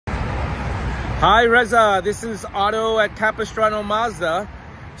Hi Reza, this is Otto at Capistrano Mazda.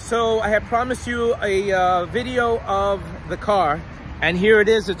 So I had promised you a video of the car, and here it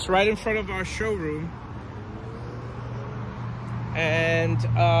is. It's right in front of our showroom. And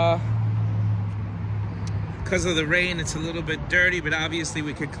because of the rain, it's a little bit dirty, but obviously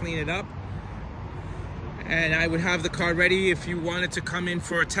we could clean it up. And I would have the car ready if you wanted to come in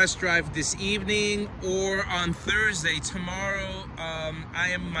for a test drive this evening or on Thursday. Tomorrow,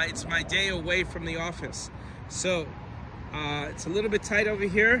 it's my day away from the office. So it's a little bit tight over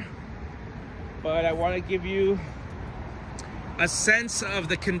here, but I want to give you a sense of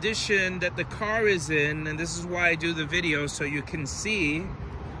the condition that the car is in, and this is why I do the video, so you can see.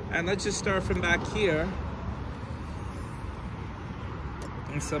 And let's just start from back here.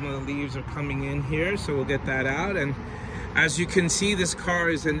 And some of the leaves are coming in here, so we'll get that out. And as you can see, this car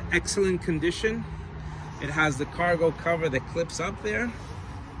is in excellent condition. It has the cargo cover that clips up there.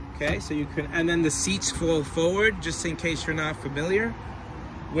 Okay, so you can, and then the seats fold forward, just in case you're not familiar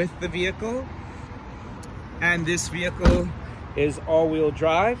with the vehicle. And this vehicle is all-wheel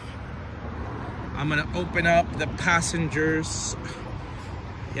drive. I'm gonna open up the passengers.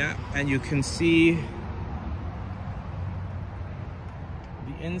 Yeah, and you can see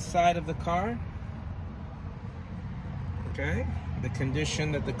the inside of the car. Okay, the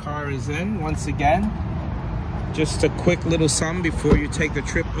condition that the car is in. Once again, just a quick little sum before you take the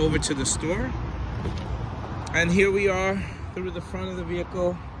trip over to the store. And here we are through the front of the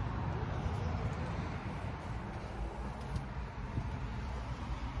vehicle.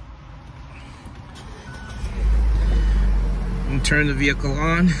 And turn the vehicle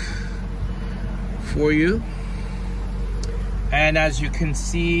on for you. And as you can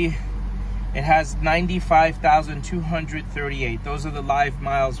see, it has 95,238. Those are the live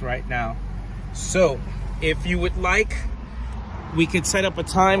miles right now. So if you would like, we could set up a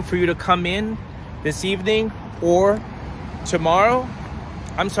time for you to come in this evening or tomorrow.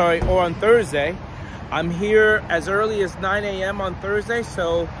 Or on Thursday. I'm here as early as 9 a.m. on Thursday.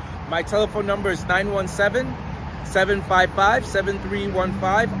 So my telephone number is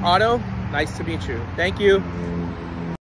 917-755-7315. Otto, nice to meet you. Thank you.